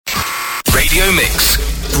Radio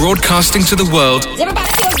Mix, broadcasting to the world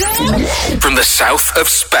from the south of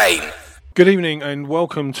Spain. Good evening and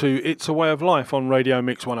welcome to It's a Way of Life on Radio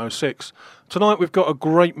Mix 106. Tonight we've got a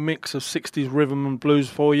great mix of 60s rhythm and blues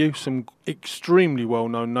for you, some extremely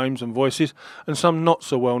well-known names and voices, and some not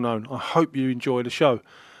so well-known. I hope you enjoy the show.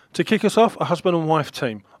 To kick us off, a husband and wife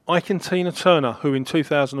team, Ike and Tina Turner, who in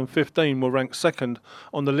 2015 were ranked second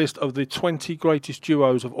on the list of the 20 greatest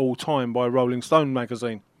duos of all time by Rolling Stone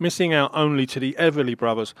magazine, missing out only to the Everly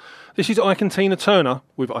Brothers. This is Ike and Tina Turner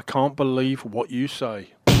with I Can't Believe What You Say.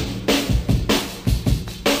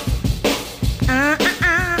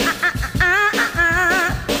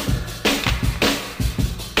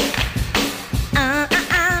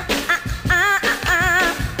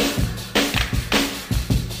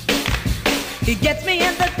 He gets me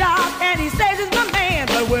in the dark and he says he's my man,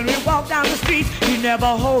 but when we walk down the street, he never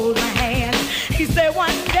holds my hand. He said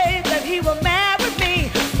one day that he will marry me,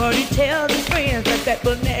 but he tells his friends that that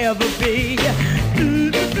will never be. I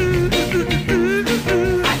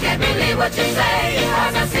can't believe what you say,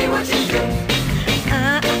 cause I see what you do.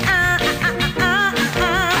 I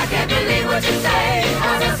can't believe what you say,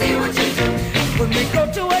 cause I see what you do. When we go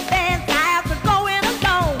to a dance, I have to go in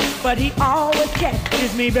alone, but he always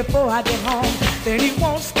catches me before I get home. Then he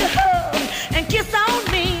wants to hug and kiss on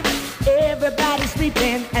me. Everybody's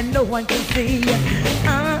sleeping and no one can see.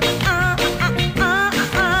 I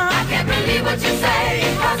can't believe what you say,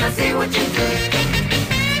 cause I see what you do.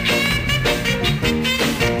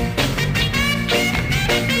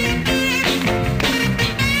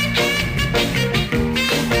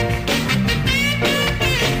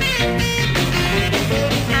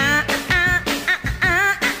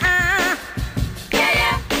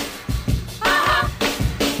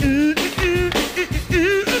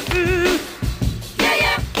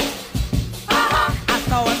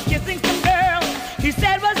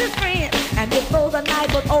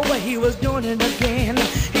 Over, he was doing it again.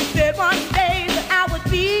 He said one day that I would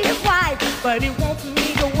be his wife, but he wants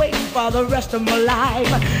me to wait for the rest of my life.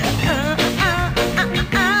 I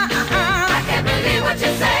can't believe what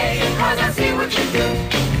you say, cause I see what you do.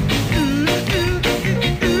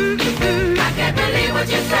 I can't believe what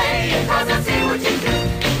you say, cause I see what you do.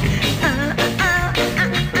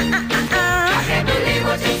 I can't believe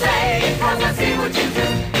what you say, cause I see what you do.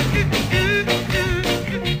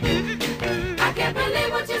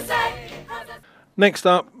 Next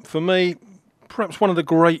up, for me, perhaps one of the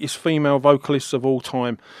greatest female vocalists of all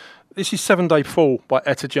time. This is 7 Day Fall by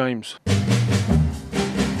Etta James.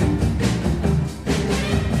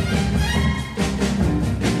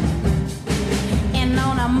 And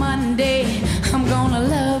on a Monday, I'm gonna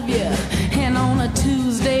love you. And on a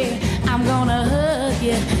Tuesday, I'm gonna hug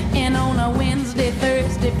you. And on a Wednesday,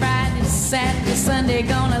 Thursday, Friday, Saturday, Sunday,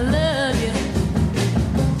 gonna love you.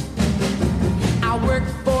 I'll work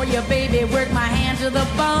for you, baby, work my hand to the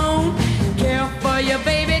bone. Care for you,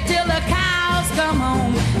 baby, till the cows come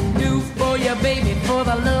home. Do for you, baby, for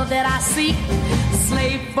the love that I seek.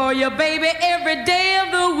 Slave for you, baby, every day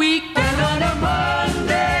of the week. And on a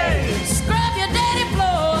Monday, scrub your daddy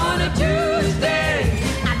floor. On a Tuesday,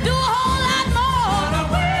 I do a whole lot more. On a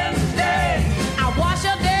Wednesday, I wash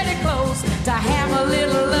your dirty clothes to have a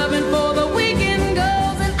little loving for the weekend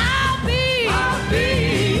goes. And I'll be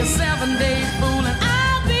your 7 day fool.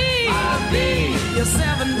 Your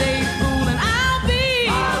 7 day fool, and I'll be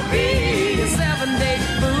your 7 day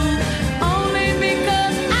fool, only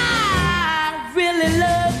because I really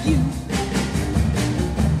love you.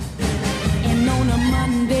 And on a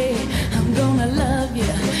Monday, I'm gonna love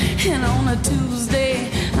you. And on a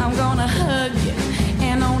Tuesday, I'm gonna hug you.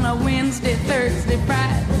 And on a Wednesday, Thursday,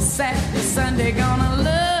 Friday, Saturday, Sunday, gonna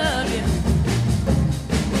love you.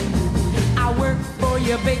 I work for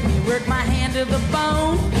you, baby, work my hand to the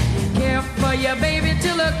bone. Care for you, baby,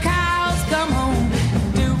 till the cows come home.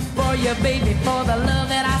 Do for you, baby, for the love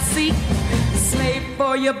that I seek. Slave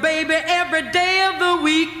for you, baby, every day of the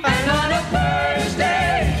week. And on a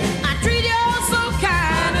Thursday, I treat you all so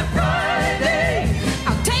kind. On a Friday,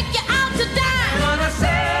 I'll take you out to dine. And on a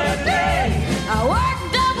Saturday, I work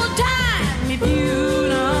double time. If you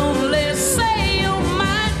only say you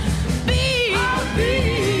might be, I'll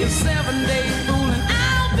be your 7 day fool, and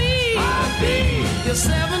I'll be your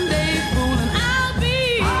 7 day.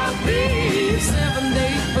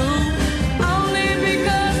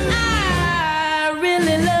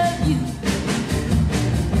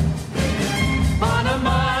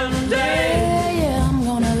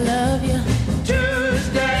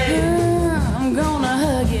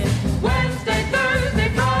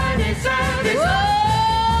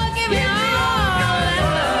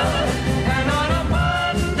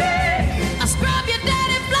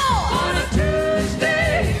 On a Tuesday,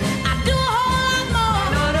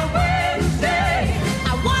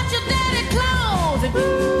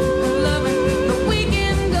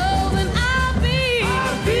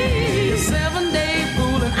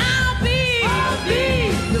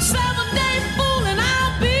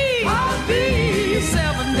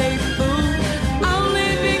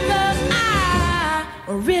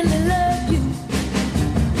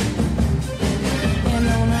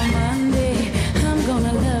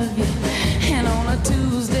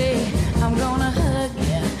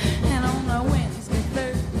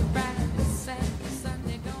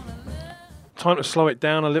 Time to slow it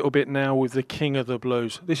down a little bit now with the king of the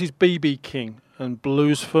blues. This is B.B. King and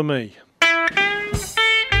Blues for Me.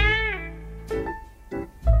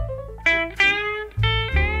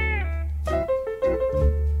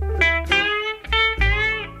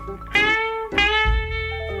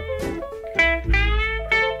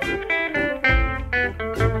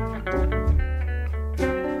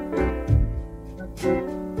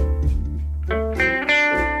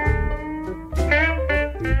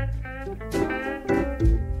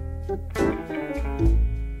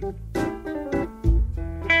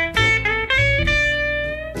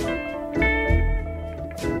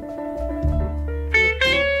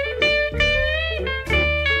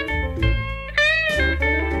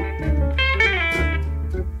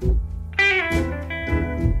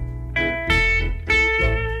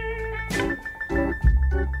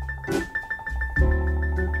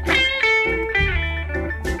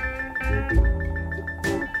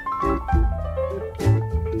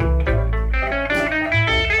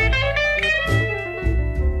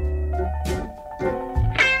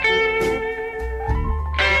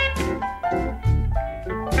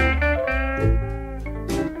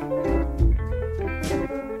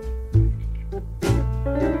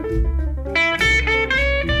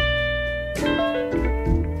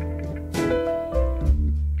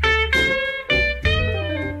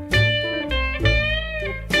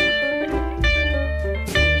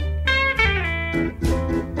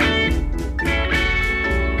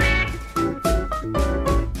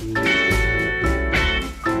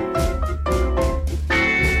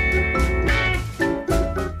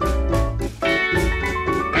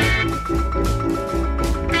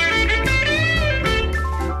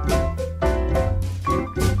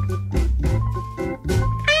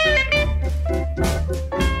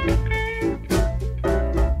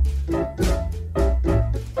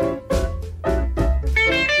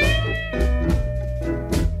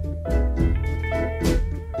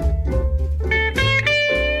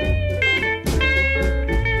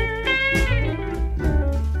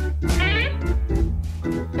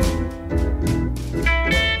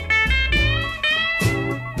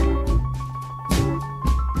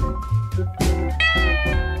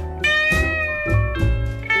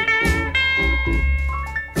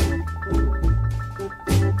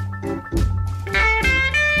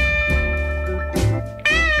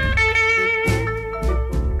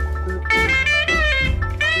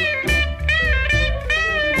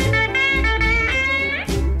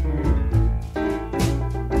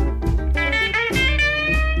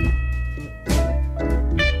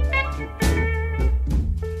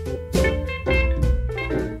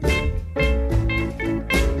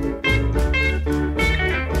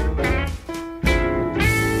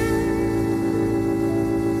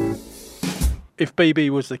 If B.B.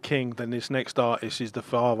 was the king, then this next artist is the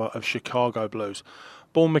father of Chicago blues.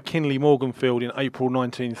 Born McKinley Morganfield in April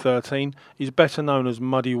 1913, he's better known as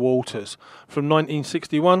Muddy Waters. From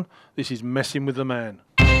 1961, this is Messing with the Man.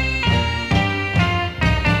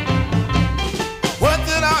 What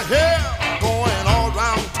did I hear going all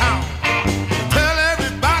around town? Tell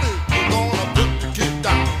everybody you're gonna put the kid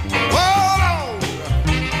down. Hold on,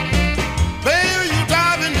 baby, you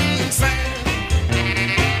driving me insane.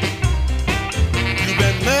 You've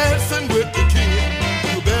been messing with the kid.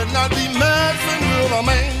 You better not be messing with a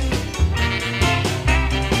man.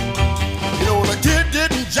 You know the kid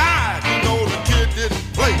didn't jive. You know the kid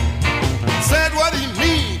didn't play. Said what he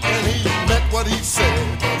mean and he meant what he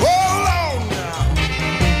said. Hold on now,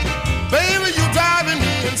 baby, you driving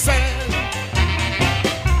me insane.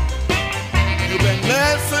 You been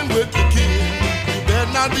messing with the kid. You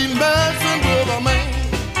better not be messing with a man.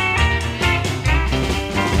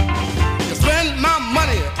 You spend my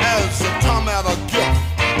money as a come at a gift.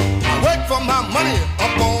 I wait for my money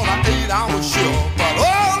up on an 8-hour shift. But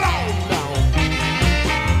hold on now,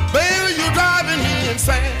 baby, you driving me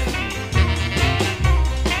insane.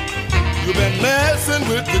 You been messing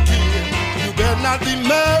with the kid. You better not be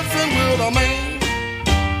messing with a man.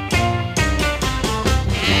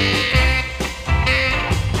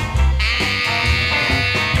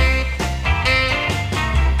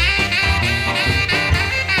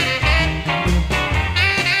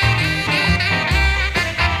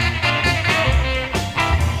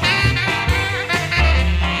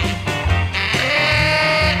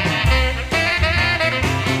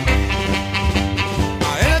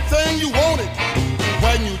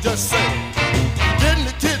 Just say, didn't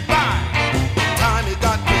the kid buy time he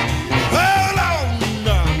got paid? Hold on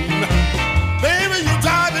now, baby, you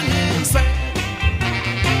driving me insane.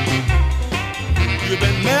 You've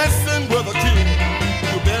been messing with a kid.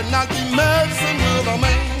 You better not be messing with a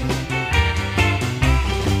man.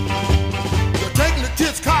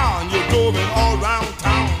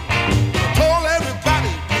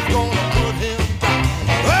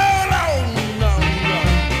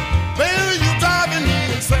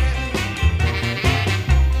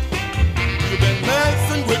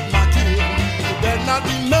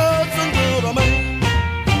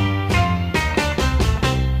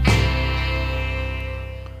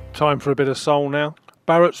 Time for a bit of soul now.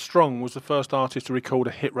 Barrett Strong was the first artist to record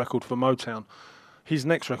a hit record for Motown. This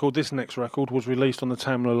next record, was released on the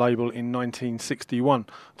Tamla label in 1961,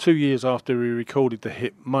 2 years after he recorded the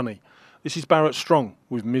hit Money. This is Barrett Strong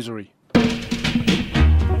with Misery.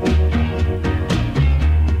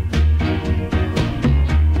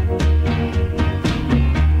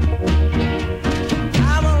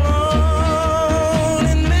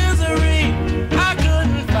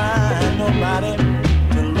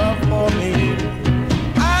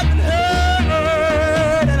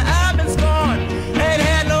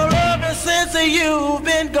 You've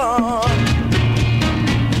been gone.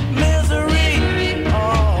 Misery,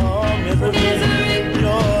 oh, misery,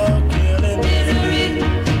 you're killing misery.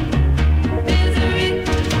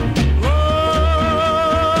 Long,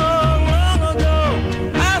 long ago,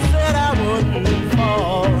 I said I wouldn't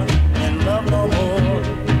fall in love no more.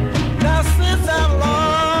 Now since I've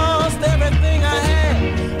lost everything I had,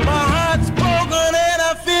 my heart's broken and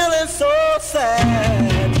I'm feeling so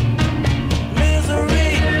sad.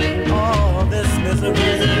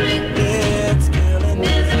 Misery, it's killing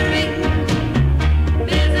misery.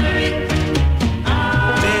 Misery,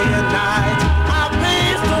 day and night I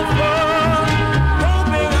pace the floor,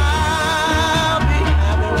 hoping I'll be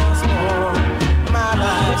happy once more. My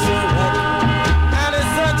life's a wreck, and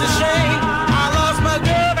it's such a shame. I lost my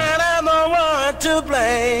girl and I'm the one to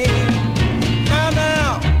blame.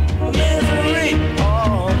 Now, misery,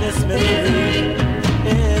 oh, this misery,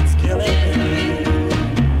 it's killing me.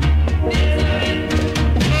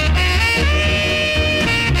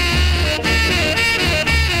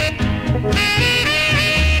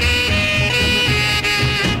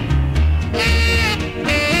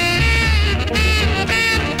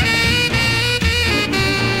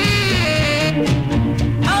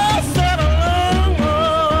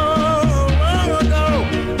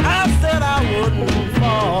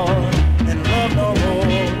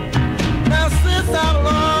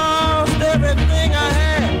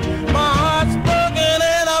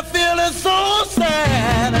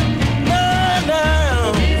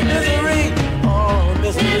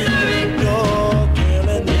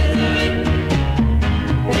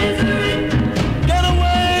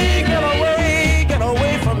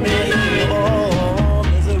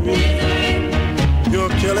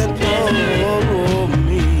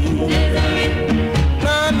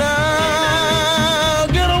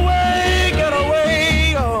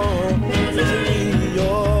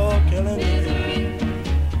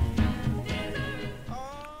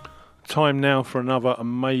 Time now for another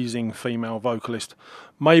amazing female vocalist.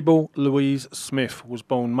 Mabel Louise Smith was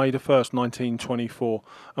born May 1st, 1924,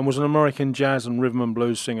 and was an American jazz and rhythm and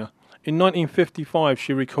blues singer. In 1955,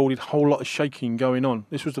 she recorded Whole Lot of Shaking Going On.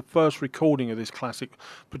 This was the first recording of this classic,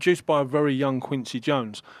 produced by a very young Quincy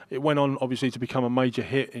Jones. It went on, obviously, to become a major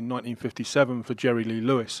hit in 1957 for Jerry Lee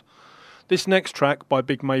Lewis. This next track by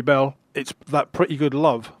Big Maybelle, it's That Pretty Good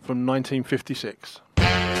Love from 1956.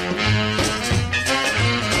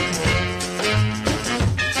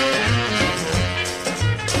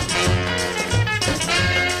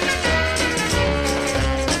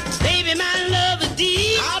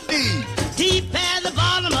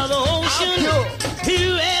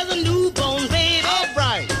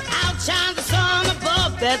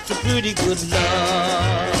 That's a pretty good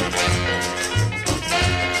love.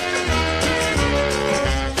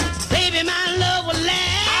 Baby, my love will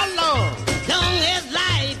last. How long? Long as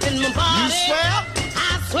life in my body. You swear?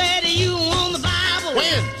 I swear to you on the Bible.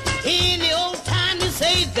 When? In the old time you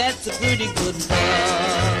say that's a pretty good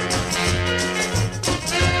love.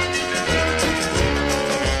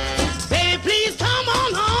 Baby, please come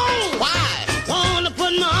on home. Why? Wanna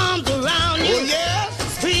put my arms around you. Oh, yeah?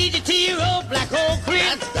 Squeeze your tear up like old cream.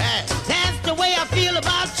 That's the way I feel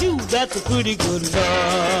about you. That's a pretty good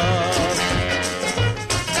love.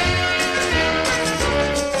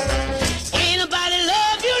 Ain't nobody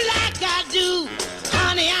love you like I do.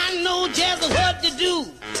 Honey, I know just what to do.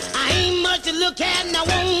 I ain't much to look at and I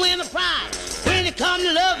won't win a prize. When it comes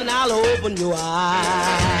to loving, I'll open your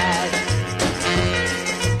eyes.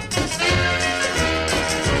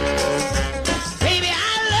 Baby,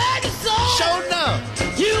 I love you so. Sure enough.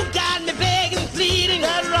 You got me begging, pleading.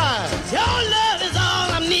 That's right. Your love is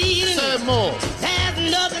all I'm needing. Say more. There's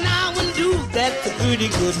nothing I wouldn't do. That's a pretty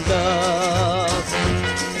good love.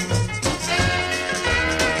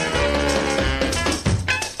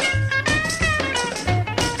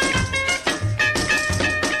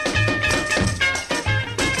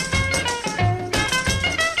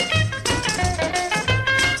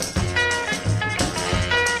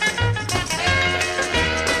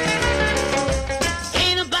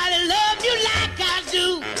 Ain't nobody love you like I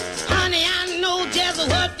do. Honey, I know just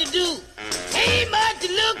what to do.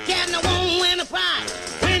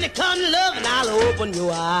 open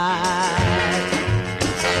your eyes.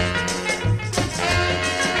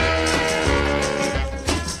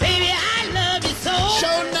 Baby, I love you so.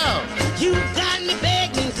 Sure enough. You got me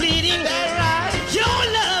begging, pleading. That right? Your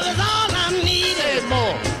love is all I'm needing. Say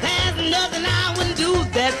more. There's nothing I wouldn't do.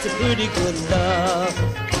 That's a pretty good love.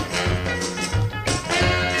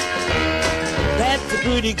 That's a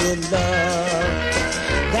pretty good love.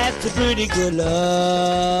 That's a pretty good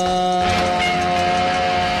love.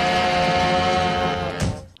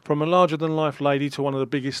 From a larger-than-life lady to one of the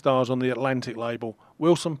biggest stars on the Atlantic label,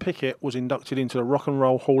 Wilson Pickett was inducted into the Rock and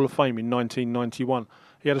Roll Hall of Fame in 1991.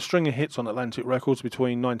 He had a string of hits on Atlantic Records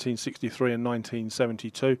between 1963 and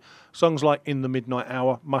 1972, songs like In the Midnight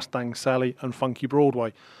Hour, Mustang Sally and Funky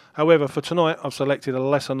Broadway. However, for tonight I've selected a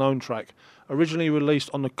lesser-known track. Originally released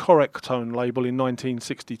on the Correctone label in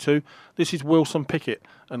 1962, this is Wilson Pickett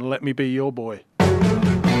and Let Me Be Your Boy.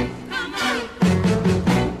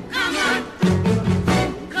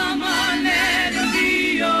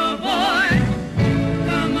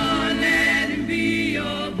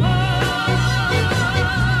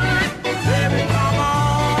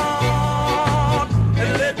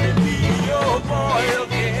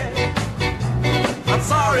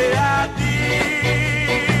 Sorry I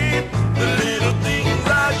did the little things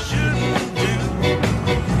I shouldn't do.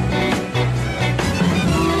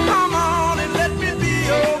 Come on and let me be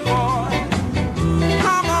your boy.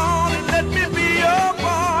 Come on and let me be your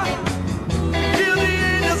boy. Feel the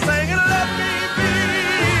angels singing, let me be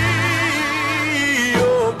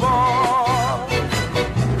your boy.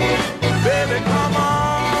 Baby, come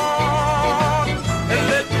on and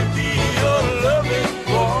let me be your loving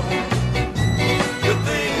boy. The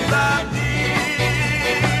things I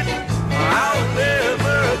did, I'll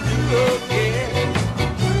never do again.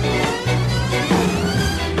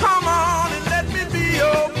 Come on and let me be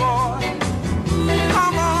your boy.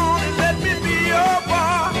 Come on and let me be your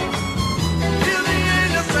boy. Feel the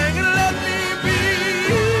angels singing, let me be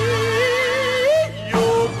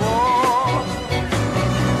your boy.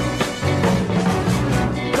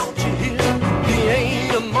 Don't you hear the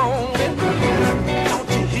angel moaning? Don't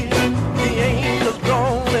you hear the angels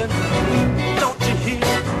groaning? Don't you hear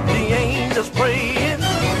the angels praying?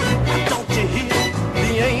 Don't you hear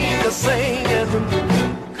the angels singing?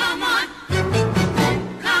 Come on,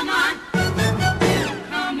 come on,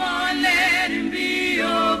 come on, let him be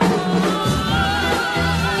your boy.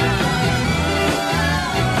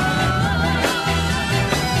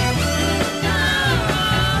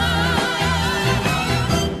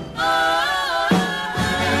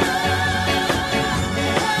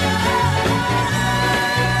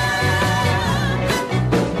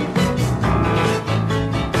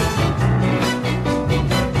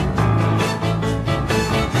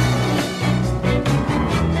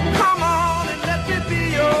 Come on and let me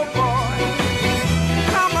be your boy.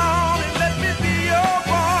 Come on and let me be your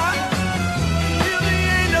boy. Feel the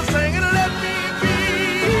angels singing, let me be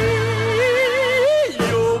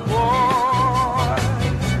your boy.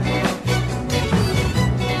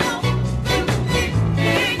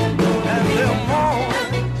 And they're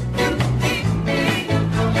moaning,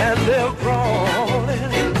 and they're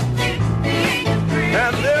groaning,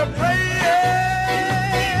 and they're praying.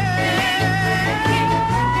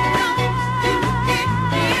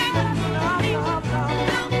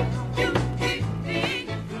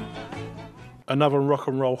 Another Rock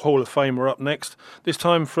and Roll Hall of Famer up next, this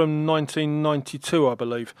time from 1992, I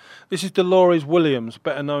believe. This is Dolores Williams,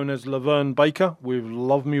 better known as Laverne Baker, with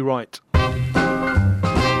Love Me Right.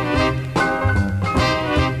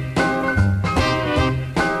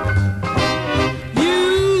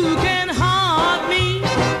 You can haunt me,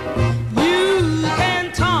 you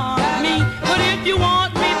can taunt me, but if you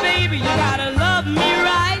want me, baby, you gotta love me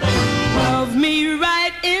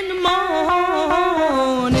right in the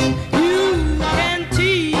morning. You can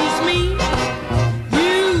tease me,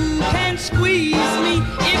 you can squeeze me,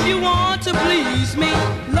 if you want to please me,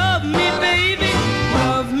 love me, baby,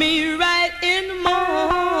 love me right in the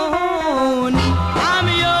morning. I'm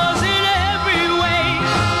yours in every way.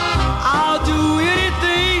 I'll do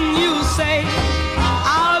anything you say.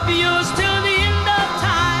 I'll be yours till the end of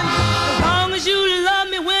time, as long as you love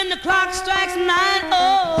me when the clock strikes 9.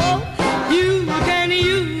 Oh, you can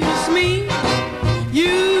use me,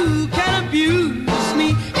 you can abuse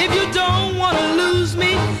me. If you don't want to lose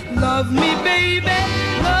me, love me, baby,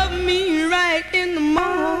 love me right in the morning.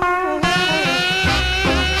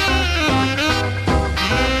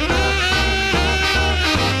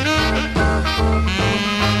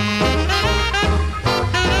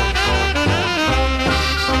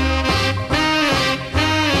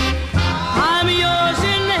 I'm yours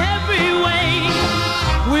in every way.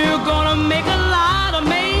 We're gonna make a life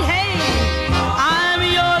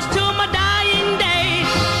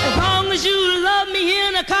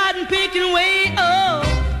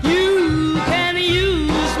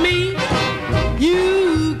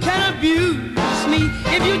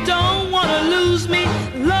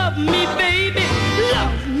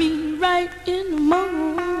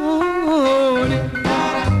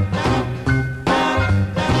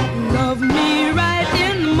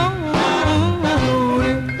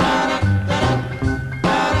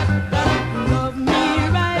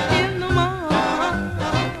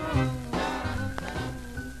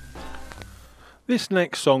This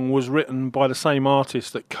next song was written by the same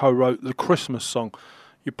artist that co-wrote the Christmas song.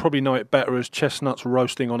 You probably know it better as Chestnuts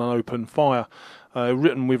Roasting on an Open Fire,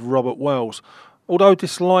 written with Robert Wells. Although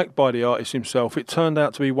disliked by the artist himself, it turned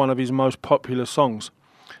out to be one of his most popular songs.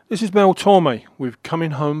 This is Mel Torme with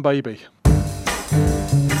Coming Home Baby.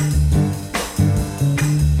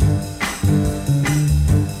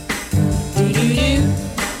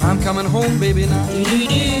 I'm coming home, baby, now.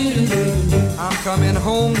 I'm coming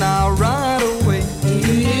home now, right away.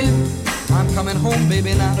 I'm coming home,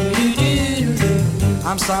 baby, now.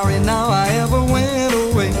 I'm sorry now I ever went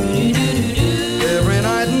away. Every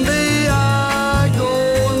night and day I go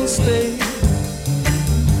and stay.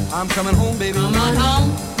 I'm coming home, baby. Come on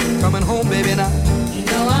home. Coming home, baby, now. You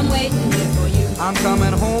know I'm waiting here for you. I'm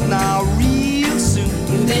coming home now real soon.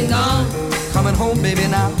 You've been gone. Coming home, baby,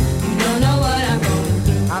 now. You don't know what I'm going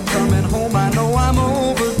through. I'm coming home, I know I'm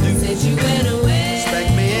overdue. Since you went away.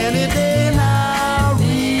 Expect me any day now,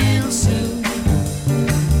 real soon.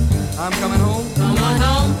 I'm coming home. Come on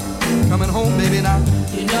home. Coming home, baby, now.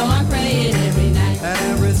 You know I'm praying every night. And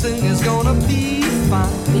everything is gonna be fine.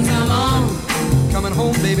 Please come on. Coming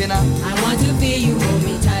home, baby, now. I want to feel you hold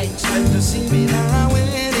me tight. Expect to see me now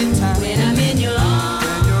anytime. When I'm in your arms.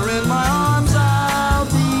 When you're in my arms, I'll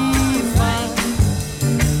be fine.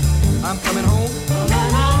 I'm coming home. Come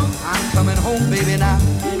on home. I'm coming home, baby, now.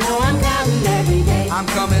 You know I'm counting every day. I'm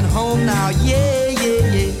coming home now, yeah,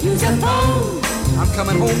 yeah, yeah. Use your phone. I'm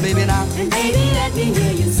coming home, baby, now. And baby, let me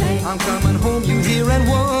hear you say. I'm coming home, you hearing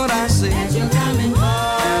what I say. That you're coming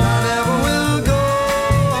home. And I never will go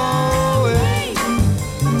away.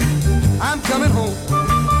 I'm coming home.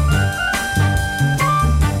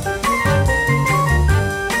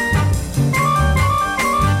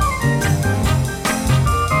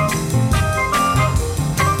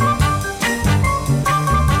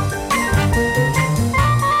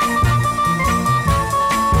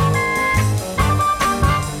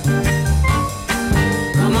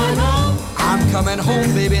 Coming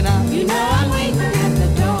home, baby, now. You know I'm waiting at the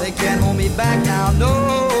door. They can't hold me back now, no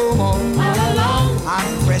more. All alone.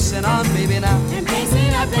 I'm pressing on, baby, now. And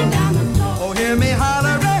pacing up and down the floor. Oh, hear me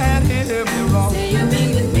holler and hear me roar. Say you'll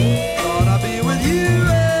be with me. Gonna be with you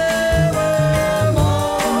evermore.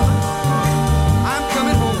 I'm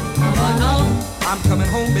coming home. Come on home. I'm coming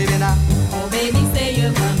home, baby, now. Oh, baby, say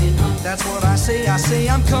you're coming home. That's what I say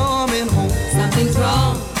I'm coming home. Something's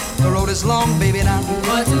wrong. The road is long, baby, now. You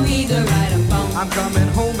want to either right or wrong. I'm coming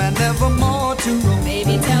home and never more to roam.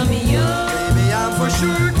 Baby, tell me you're. Baby, I'm for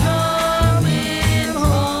sure coming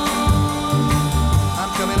home.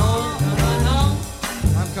 I'm coming home. Come on home.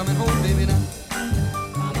 I'm coming home, baby, now.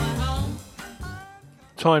 Come on home.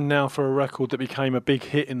 Time now for a record that became a big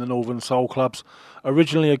hit in the Northern Soul clubs.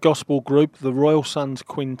 Originally a gospel group, the Royal Sons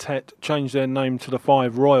Quintet changed their name to the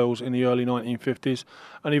Five Royals in the early 1950s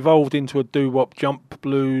and evolved into a doo-wop, jump,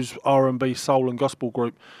 blues, R&B, soul and gospel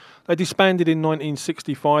group. They disbanded in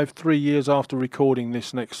 1965, 3 years after recording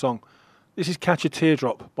this next song. This is Catch a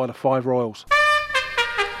Teardrop by the Five Royals.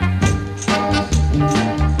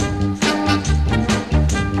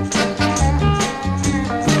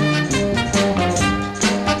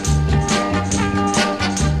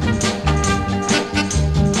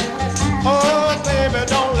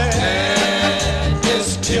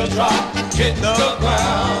 Teardrop hit the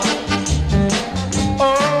ground.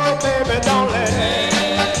 Oh, baby, don't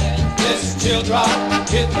let this teardrop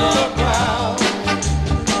hit the ground.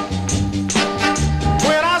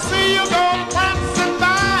 When I see you go passing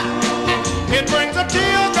by, it brings a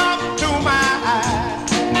teardrop to my eye,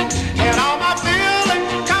 and all my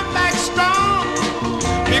feelings come back strong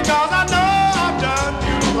because I know I've done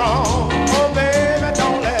you wrong. Oh, baby,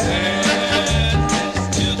 don't let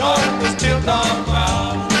this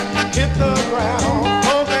teardrop hit the ground.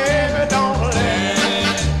 Oh, baby, don't let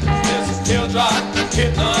this teardrop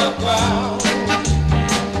hit the ground.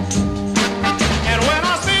 And when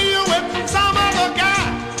I see you with some other guy,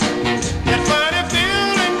 that funny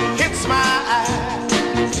feeling hits my eye.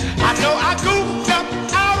 I know I goofed up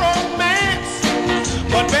our romance,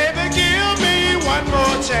 but baby, give me one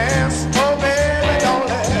more chance. Oh, baby, don't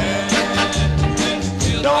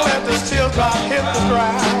let this teardrop hit the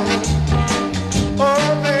ground.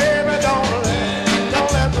 Oh, baby, don't let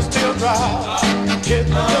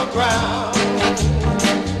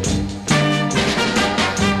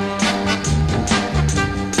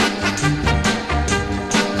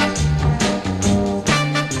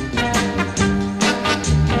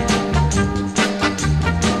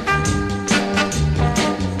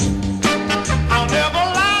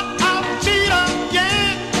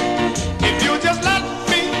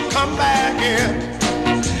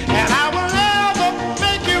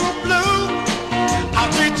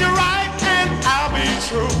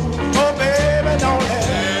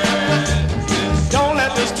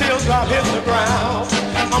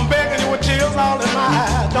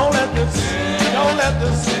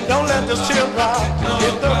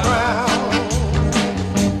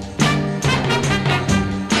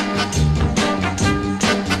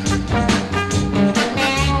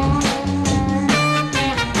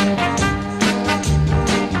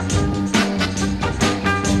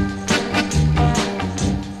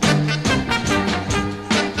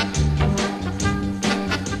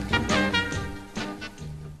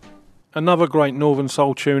Another great Northern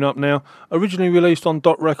Soul tune up now. Originally released on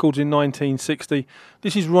Dot Records in 1960,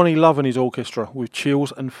 this is Ronnie Love and his orchestra with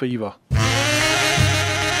Chills and Fever.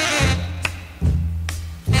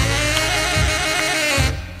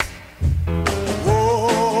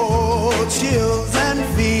 Oh, chills and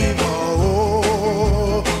fever,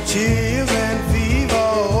 oh, chills and fever,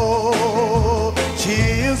 oh,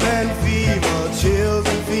 chills and fever, chills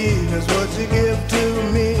and fever is what you give to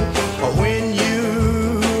me when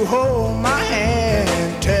you hold my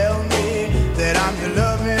hand. Tell me that I'm your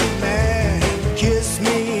loving man. Kiss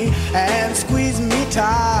me and squeeze me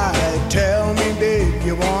tight. Tell me, babe,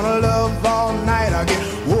 you wanna love all night. I get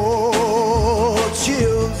whoa,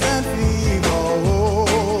 chills and fever,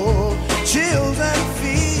 oh, chills and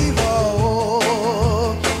fever,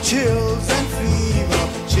 oh, chills and fever,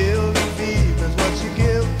 chills and fever is what you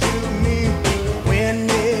give to me when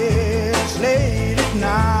it's late at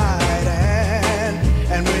night,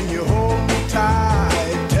 and when you hold me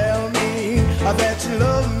tight. Tell me that you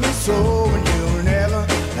love me so, and you'll never,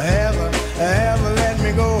 ever, ever let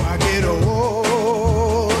me go. I get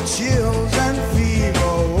chills and fever,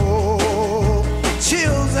 oh,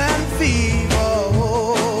 chills and fever,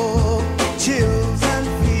 oh, chills and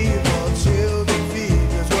fever, chills and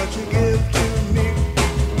fever is what you give to me.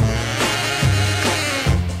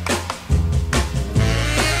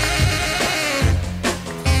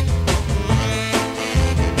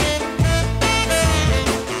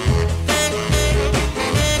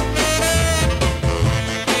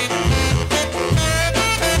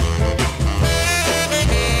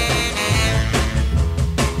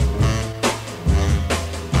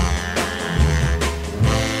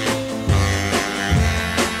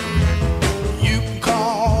 You can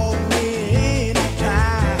call me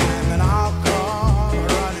anytime, and I'll come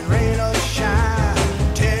running rain or shine.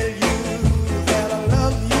 Tell you that I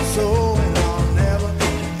love you so, and I'll never,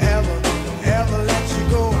 ever, ever let you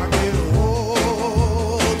go. I get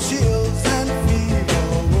chills and fever,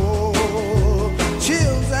 oh,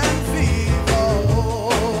 chills and fever,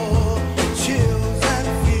 oh, chills and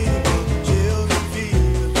fever, chills and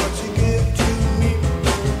fever is what you give to me.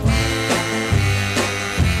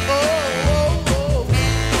 Oh,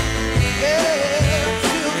 yeah,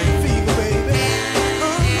 chills and fever, baby.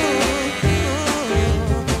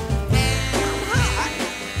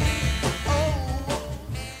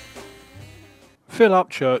 Phil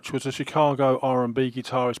Upchurch was a Chicago R&B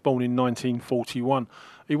guitarist born in 1941.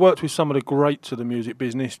 He worked with some of the greats of the music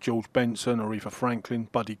business: George Benson, Aretha Franklin,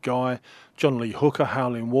 Buddy Guy, John Lee Hooker,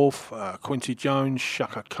 Howlin' Wolf, Quincy Jones,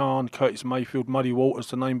 Shaka Khan, Curtis Mayfield, Muddy Waters,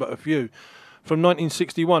 to name but a few. From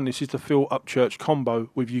 1961, this is the Phil Upchurch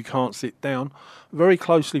combo with You Can't Sit Down, very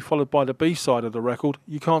closely followed by the B-side of the record,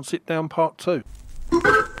 You Can't Sit Down Part 2.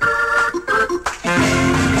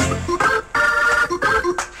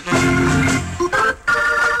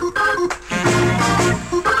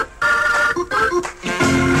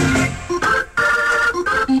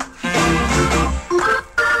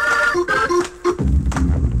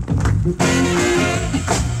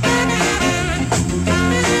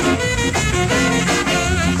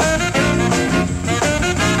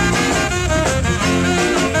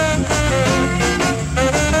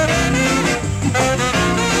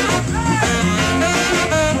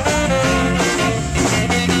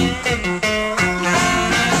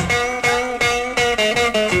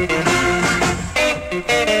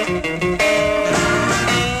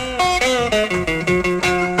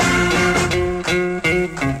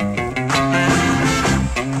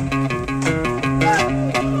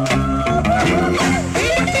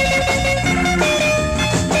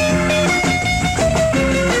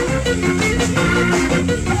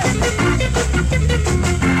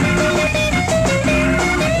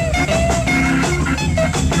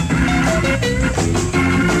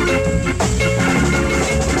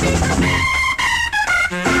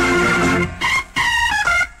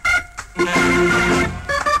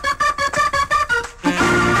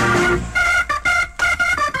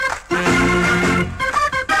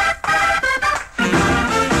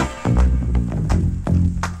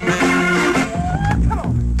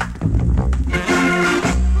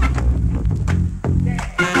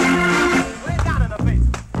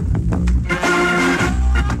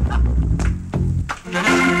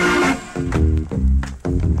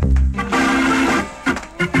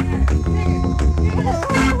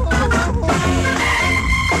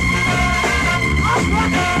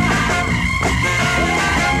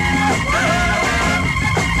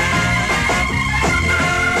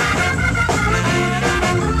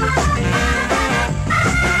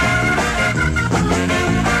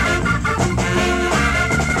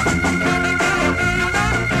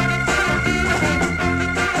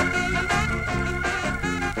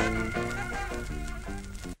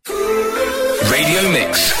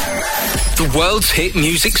 The world's hit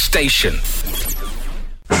music station.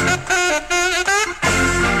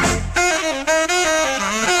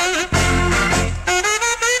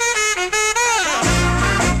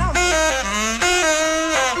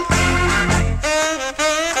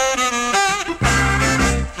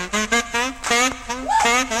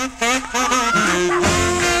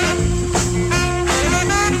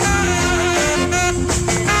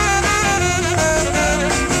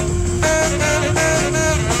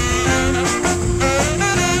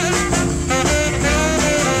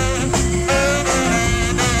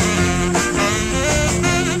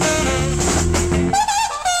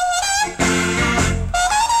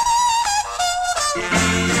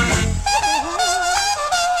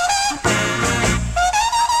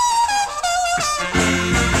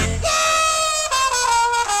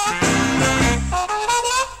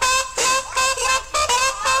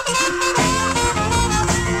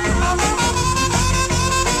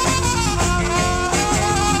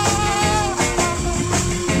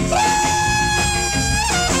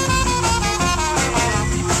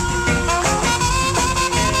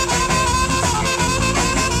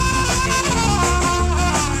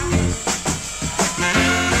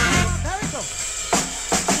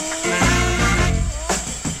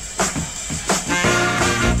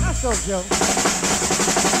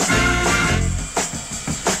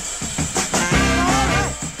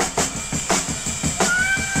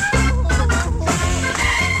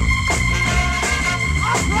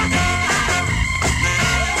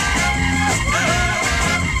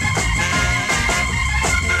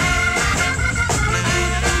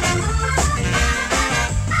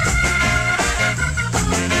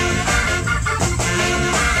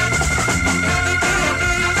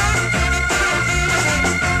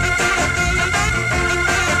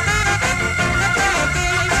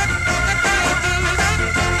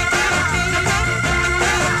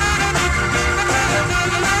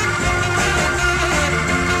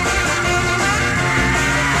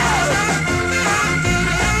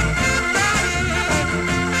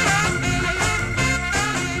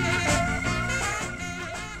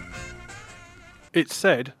 It's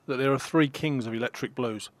said that there are three kings of electric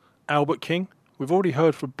blues. Albert King, we've already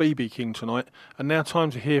heard from B.B. King tonight, and now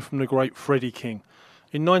time to hear from the great Freddie King.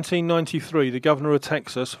 In 1993, the governor of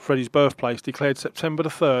Texas, Freddie's birthplace, declared September the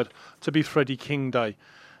 3rd to be Freddie King Day.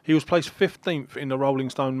 He was placed 15th in the Rolling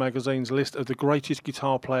Stone magazine's list of the greatest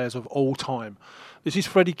guitar players of all time. This is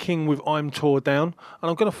Freddie King with I'm Tore Down, and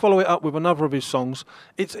I'm going to follow it up with another of his songs,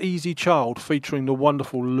 It's Easy Child, featuring the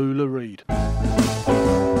wonderful Lula Reed.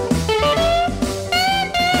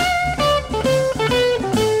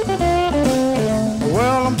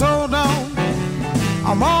 Well, I'm tore down,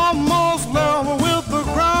 I'm almost level with the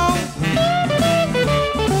ground.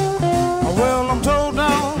 Well, I'm tore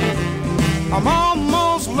down, I'm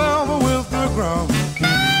almost level with the ground.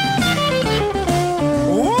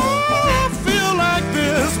 Oh, I feel like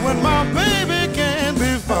this when my baby can't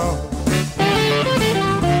be found.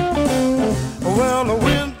 Well, I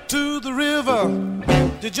went to the river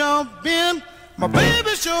to jump in. My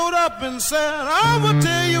baby showed up and said, I will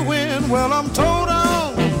tell you when. Well, I'm tore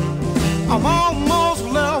down, I'm almost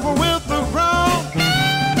level with the ground.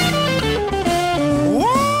 Oh,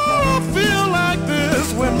 I feel like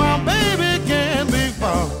this when my baby can't be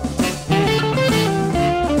found.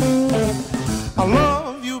 I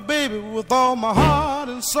love you, baby, with all my heart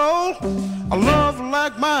and soul. A love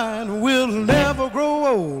like mine will never grow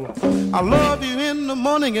old. I love you in the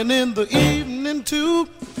morning and in the evening too.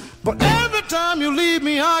 But every time you leave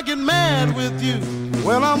me, I get mad with you.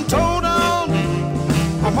 Well, I'm tore down,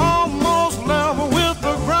 I'm almost level with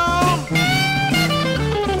the ground.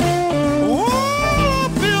 Oh, I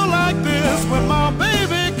feel like this when my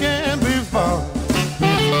baby can't be found.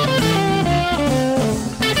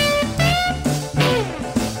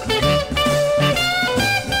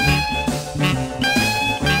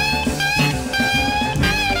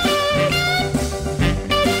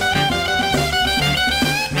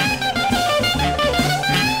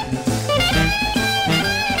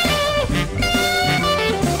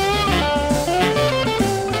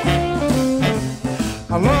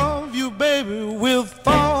 I love you, baby, with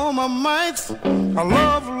all my might. A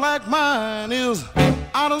love like mine is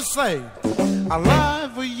out of sight. I lie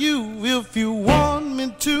for you if you want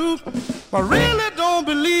me to. I really don't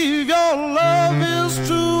believe your love is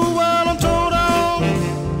true. Well, I'm tore down,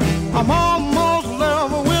 I'm almost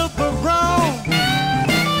level with the ground.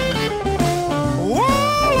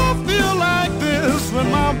 Well, I feel like this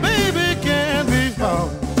when my baby can't be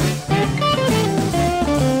found.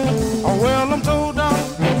 Oh, well, I'm tore down,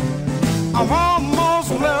 I'm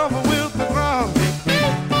almost level with the ground.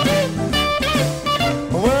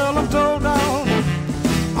 Well, I'm tore down,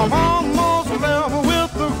 I'm almost level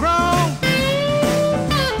with the ground.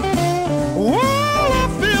 Well, I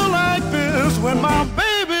feel like this when my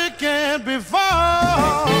baby can't be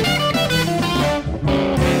found.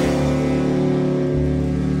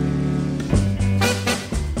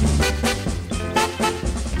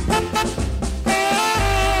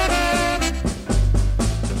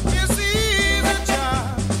 It's easy,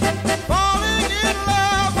 child, falling in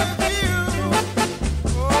love with you.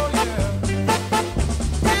 Oh yeah.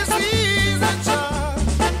 It's easy, child,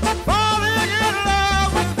 falling in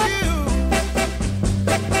love with you.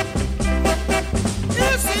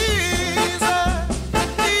 It's easy,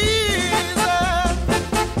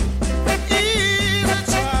 easy,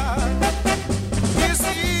 child. It's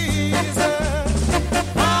easy,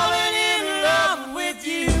 falling in love with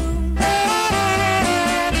you.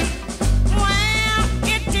 Well,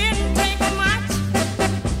 it didn't take much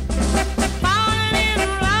falling in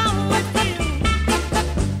love with you.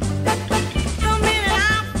 The minute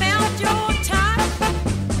I felt your touch,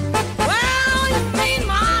 well, you made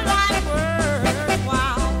my life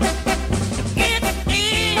worthwhile. It's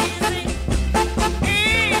easy,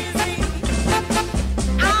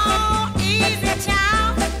 oh, easy,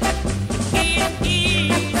 child. It's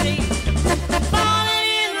easy falling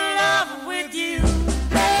in love with you.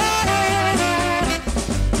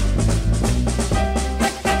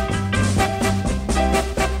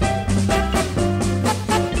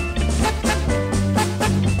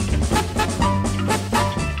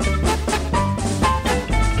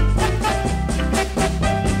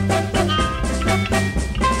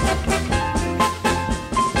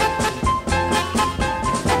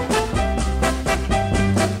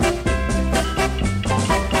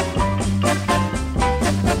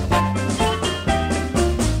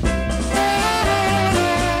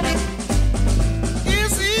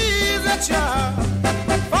 It's easy, child,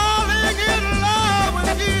 falling in love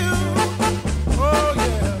with you. Oh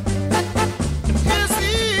yeah. It's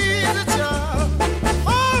easy, child,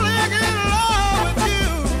 falling in love with you.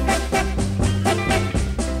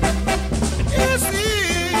 It's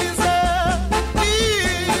easy,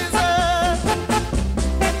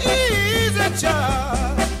 easy,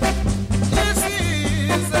 child. It's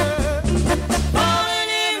easy, falling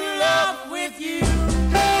in love with you.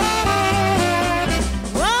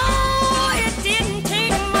 Oh, it didn't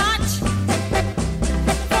take much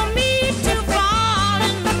for me to fall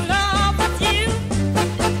in love with you.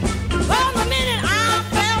 Well, the minute I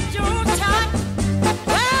felt your touch,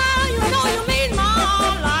 well, you know you made my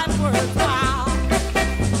life worthwhile.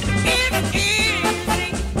 It's easy,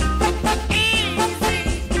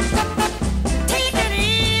 take it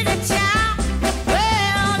easy, child.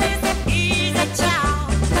 Well, it's easy, child,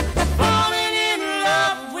 falling in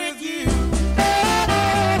love with you.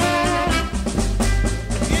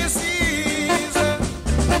 It's easy,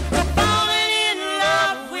 Falling in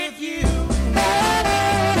love with you.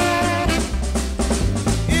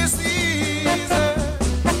 it's easy,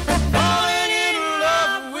 falling in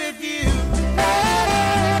love with you.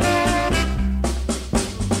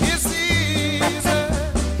 It's easy,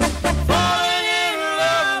 falling in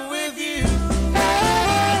love with you.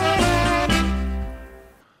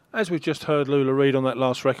 As we've just heard Lula Reed on that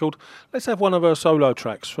last record, let's have one of her solo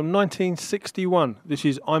tracks from 1961. This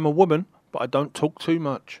is I'm a Woman, but I Don't Talk Too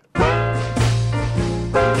Much.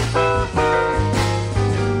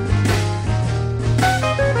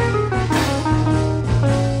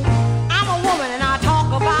 I'm a woman and I talk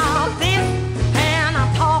about this and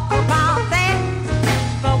I talk about that.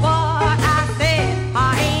 But what I said,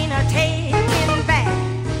 I ain't a taking back.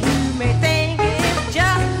 You may think it's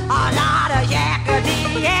just a lot of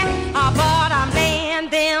yakety yak, but I'm laying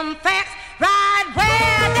them facts right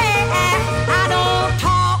where they at. I don't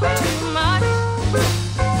talk too much.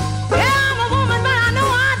 Yeah, I'm a woman, but I know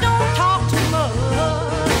I don't talk too much.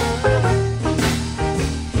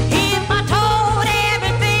 If I told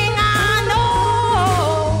everything I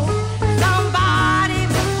know, somebody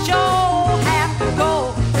would sure have to go.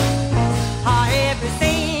 Every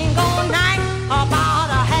single night, about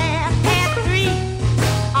 3:30,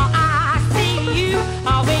 I see you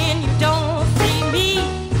when you don't see me.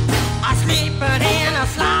 Sleeping and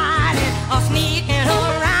sliding, sneaking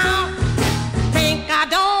around. Think I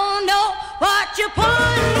don't know what you're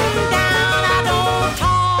putting down. I don't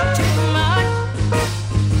talk too much.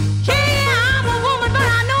 Yeah, I'm a woman, but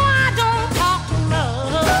I know I don't talk too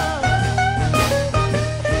much.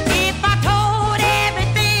 If I told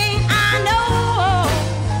everything I know,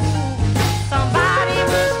 somebody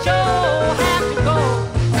would sure have to go.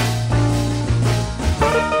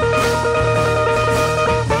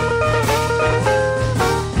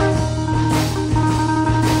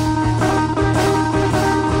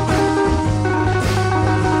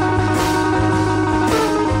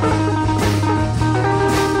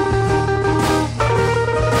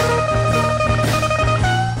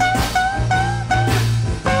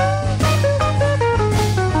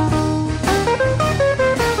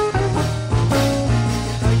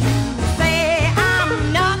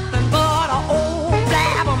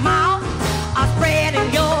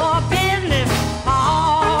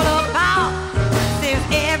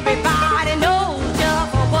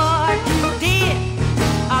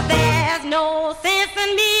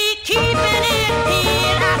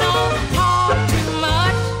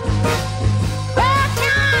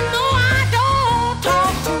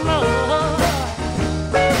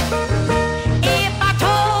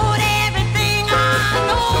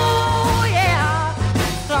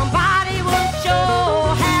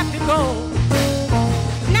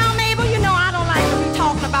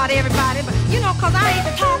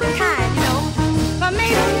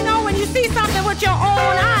 with your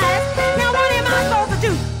own eyes. Now what am I supposed to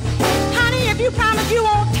do? Honey, if you promise you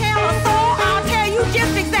won't tell a soul, I'll tell you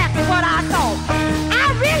just exactly what I saw.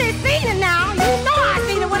 I really seen it now. You know I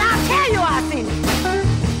seen it when I tell you I seen it.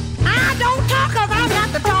 I don't talk 'cause I'm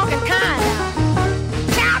not the talking kind now.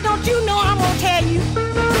 Child, don't you know I'm gonna tell you?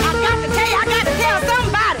 I got to tell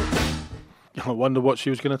somebody. I wonder what she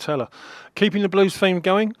was going to tell her. Keeping the blues theme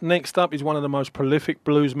going, next up is one of the most prolific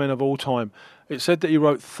bluesmen of all time. It's said that he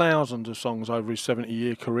wrote thousands of songs over his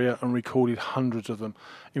 70-year career and recorded hundreds of them.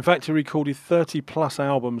 In fact, he recorded 30-plus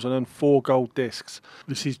albums and earned 4 gold discs.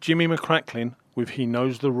 This is Jimmy McCracklin with He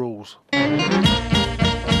Knows the Rules.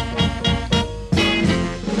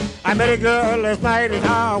 I met a girl last night and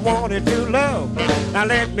I wanted to love. Now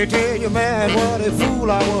let me tell you, man, what a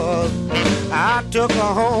fool I was. I took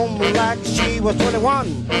her home like she was 21.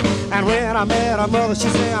 And when I met her mother, she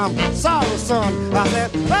said, I'm sorry, son. I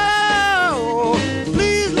said, oh,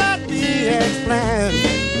 please let me explain.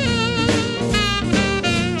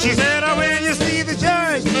 She said, oh, when you see the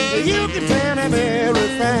judge, you can tell him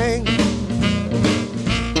everything.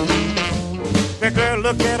 The girl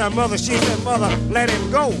looked at her mother, she said, Mother, let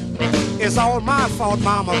him go. It's all my fault,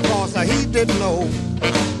 Mama, cause he didn't know.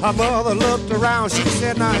 Her mother looked around, she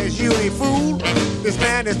said, now is you a fool? This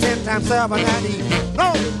man is 10 times 7 and he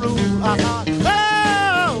knows the rule. I thought,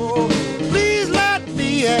 oh, please let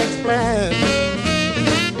me explain.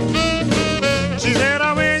 She said,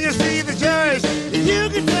 oh, when you see the judge, you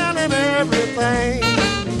can tell him everything.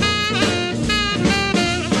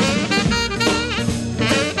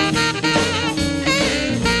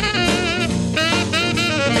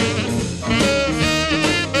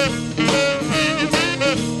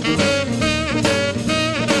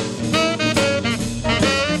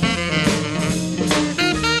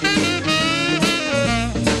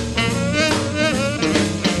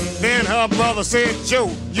 Mother said,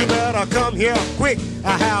 Joe, you better come here quick.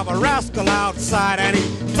 I have a rascal outside and he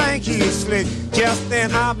think he's slick. Just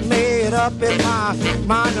then I made up in my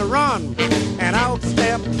mind to run, and out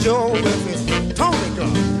stepped Joe with his Tony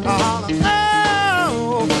gun. I hollered,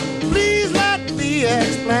 oh, please let me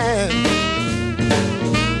explain.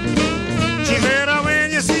 She said, oh,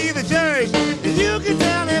 when you see the judge, you can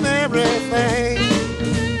tell him everything.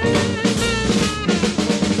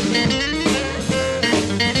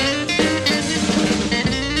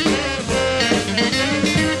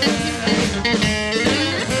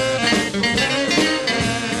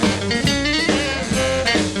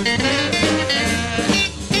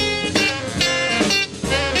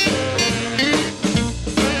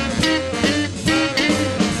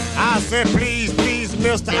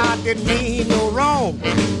 Mister, I didn't mean no wrong.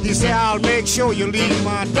 He said, I'll make sure you leave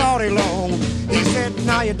my daughter alone. He said,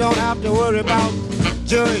 now you don't have to worry about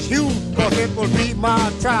Judge Hume, cause it will be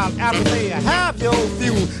my trial after they have your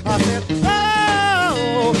fuel. I said,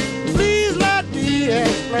 oh, please let me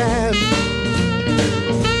explain.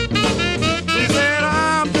 He said,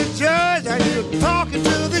 I'm the judge and you're talking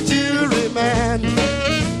to the juryman.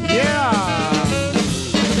 Yeah.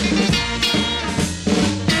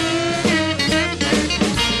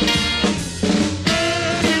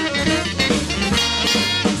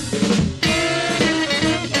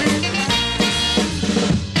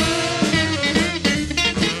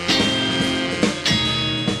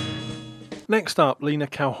 Next up, Lena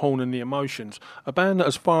Calhoun and the Emotions, a band that,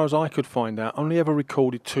 as far as I could find out, only ever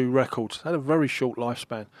recorded 2 records, had a very short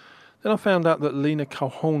lifespan. Then I found out that Lena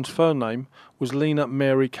Calhoun's first name was Lena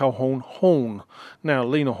Mary Calhoun Horn. Now,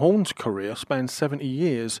 Lena Horn's career spanned 70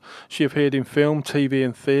 years. She appeared in film, TV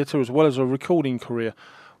and theatre, as well as a recording career.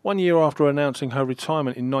 1 year after announcing her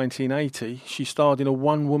retirement in 1980, she starred in a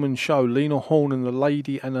one-woman show, Lena Horne and the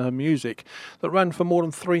Lady and Her Music, that ran for more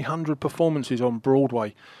than 300 performances on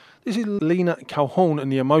Broadway. This is Lena Calhoun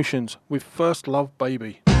and the Emotions with First Love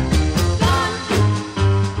Baby. Oh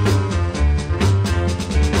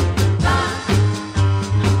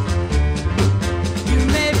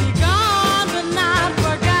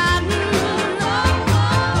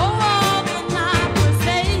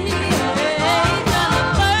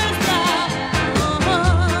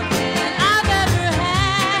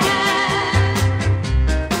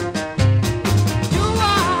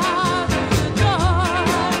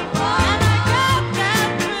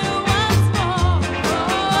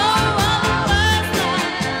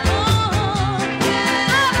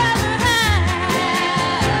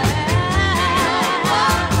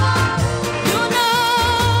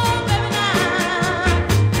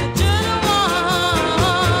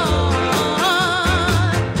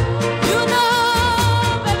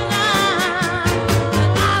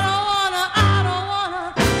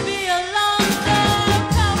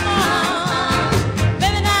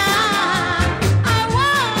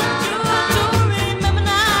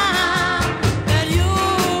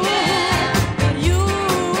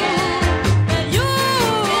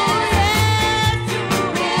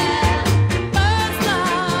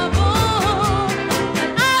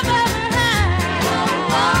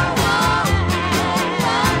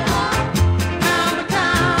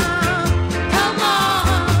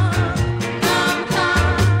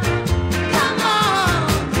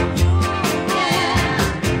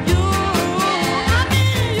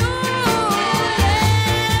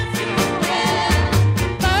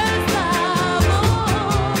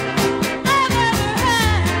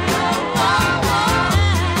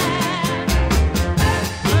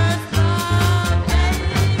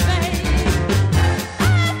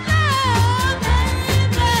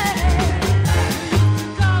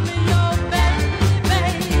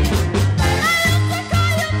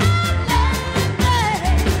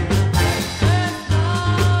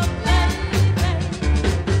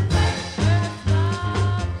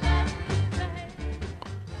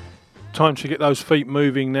Time to get those feet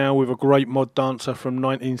moving now with a great mod dancer from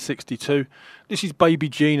 1962. This is Baby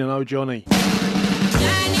Jean and Oh Johnny.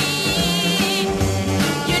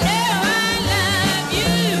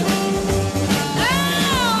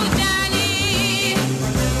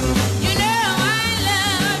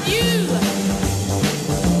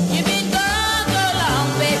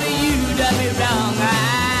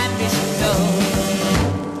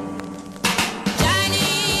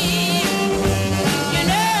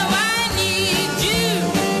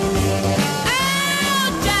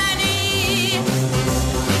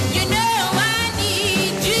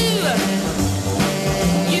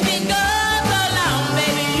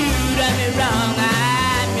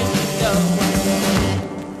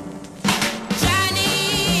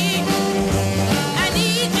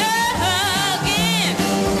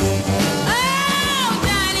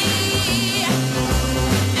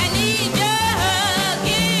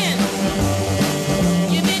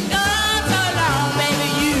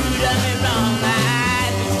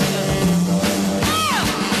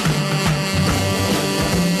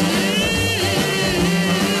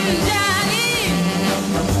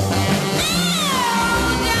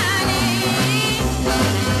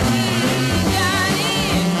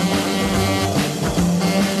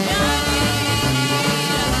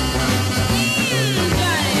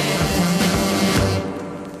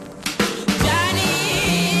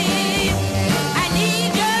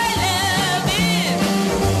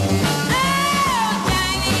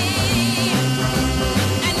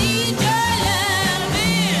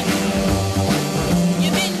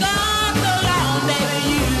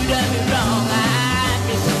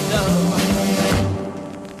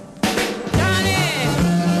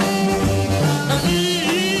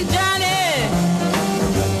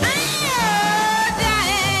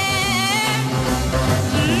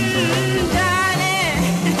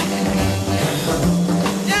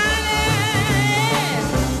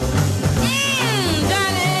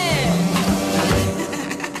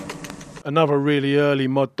 Another really early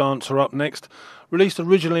mod dancer up next. Released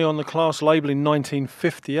originally on the Class label in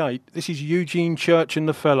 1958, this is Eugene Church and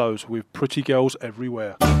the Fellows with Pretty Girls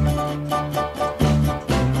Everywhere.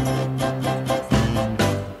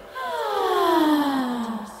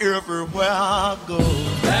 Everywhere I go,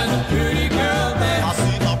 there's a pretty girl there. I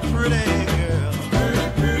see a pretty girl,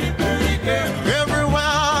 pretty girl. Everywhere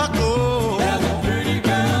I go, there's a pretty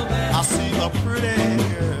girl there. I see a pretty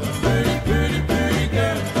girl, pretty girl.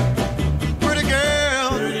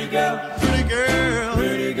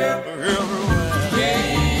 Pretty girl, everywhere.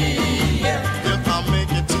 Yeah. If I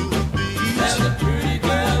make it to the beach, there's a pretty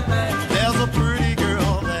girl there. There's a pretty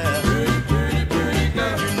girl there. Pretty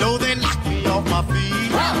girl. You know they knock me off my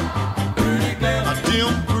feet.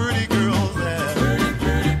 Them pretty girls there.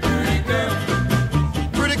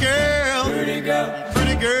 Pretty girl. Pretty girl.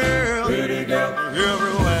 Pretty girl.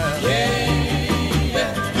 Everywhere. Yeah.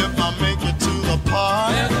 If I make it to the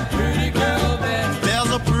park, there's a pretty girl there.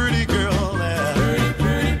 There's a pretty girl there.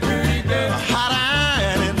 Pretty girl. Hot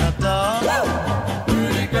iron in the dark.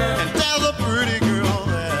 Pretty girl. And there's a pretty girl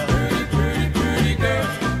there. Pretty girl.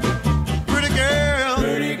 Pretty girl.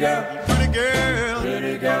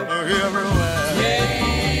 Everywhere.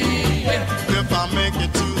 If I make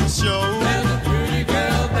it to the show, there's a pretty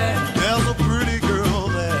girl there. There's a pretty girl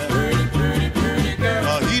there. Pretty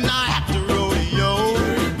girl. He not at the rodeo.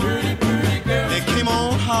 Pretty girl. They came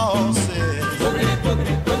on horses. Pretty girl.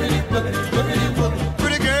 Everywhere.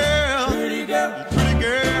 Pretty girl.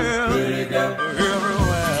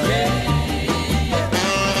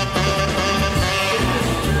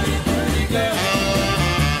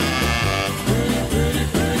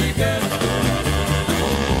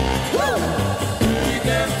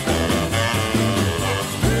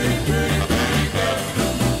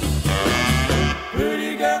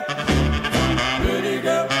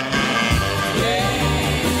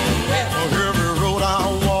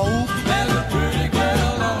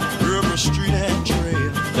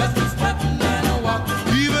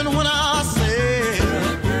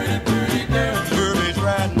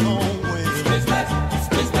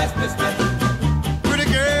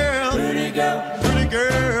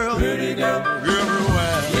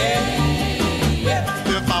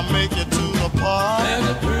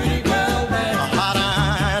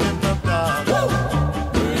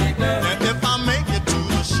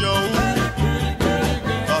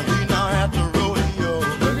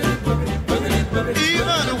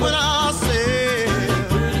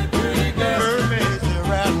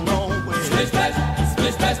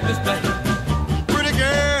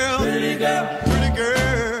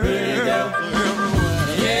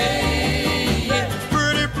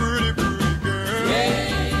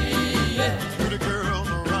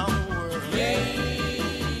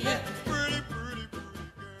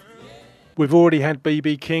 We've already had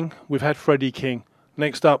B.B. King, we've had Freddie King.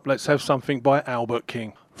 Next up, let's have something by Albert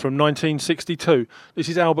King. From 1962, this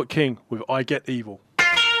is Albert King with I Get Evil.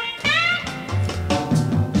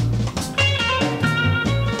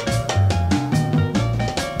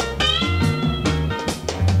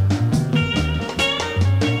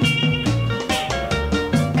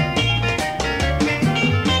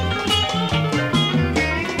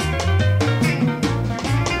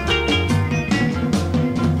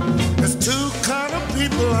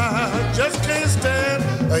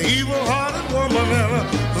 An evil-hearted woman and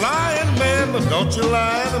a lying man, but don't you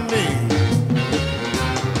lie to me.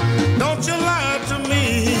 Don't you lie to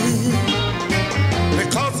me,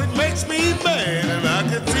 because it makes me mad, and I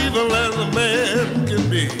get evil as a man can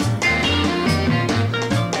be.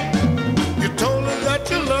 You told me that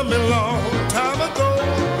you loved me long time ago.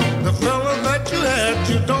 The fella that you had,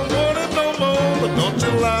 you don't want it no more, but don't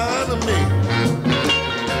you lie to me.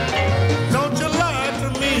 Don't you lie to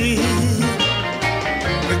me,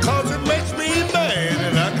 because it makes me mad,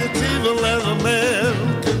 and I get evil as a man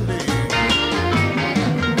can be.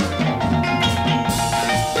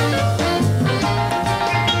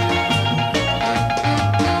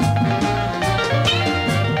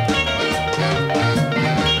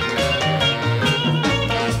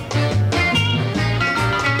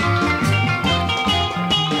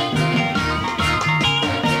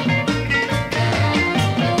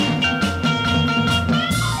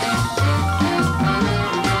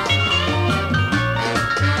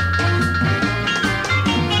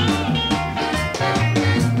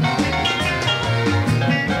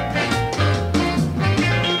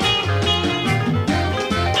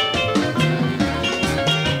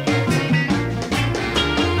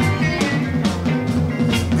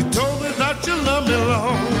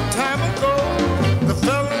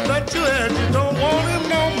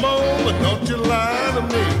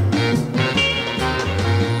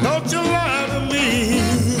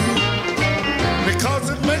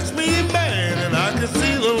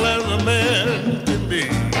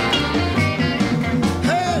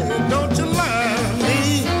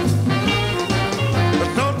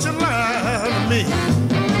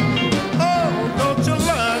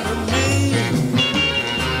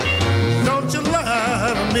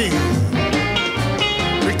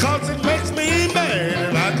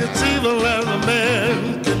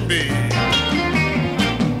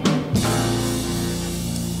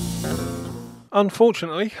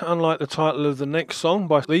 Unfortunately, unlike the title of the next song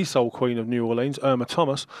by the soul queen of New Orleans, Irma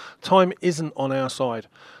Thomas, time isn't on our side.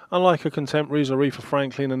 Unlike her contemporaries Aretha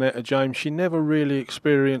Franklin and Etta James, she never really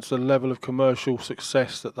experienced the level of commercial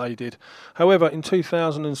success that they did. However, in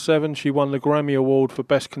 2007 she won the Grammy Award for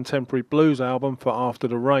Best Contemporary Blues Album for After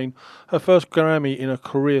the Rain, her first Grammy in a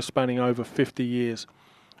career spanning over 50 years.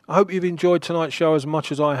 I hope you've enjoyed tonight's show as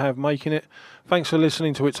much as I have making it. Thanks for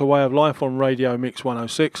listening to It's a Way of Life on Radio Mix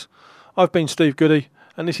 106. I've been Steve Goody,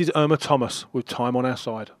 and this is Irma Thomas with Time on Our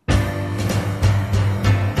Side.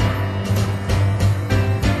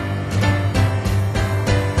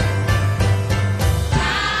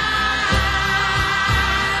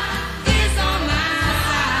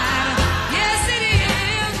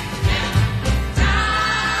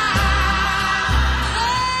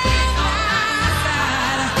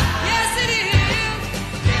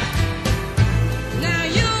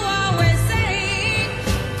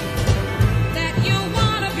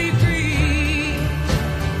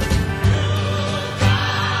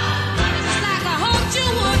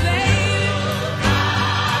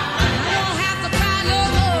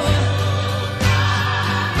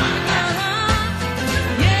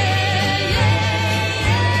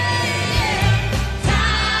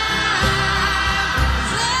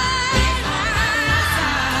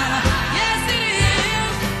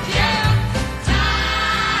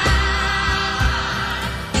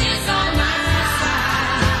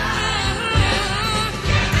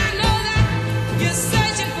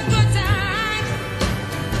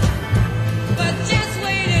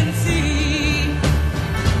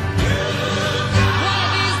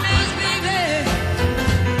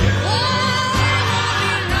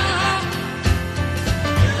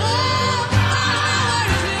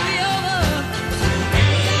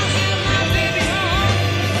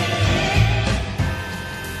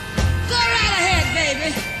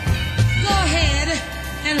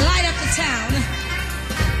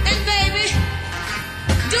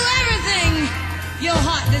 Your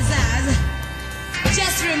heart desires.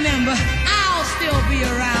 Just remember,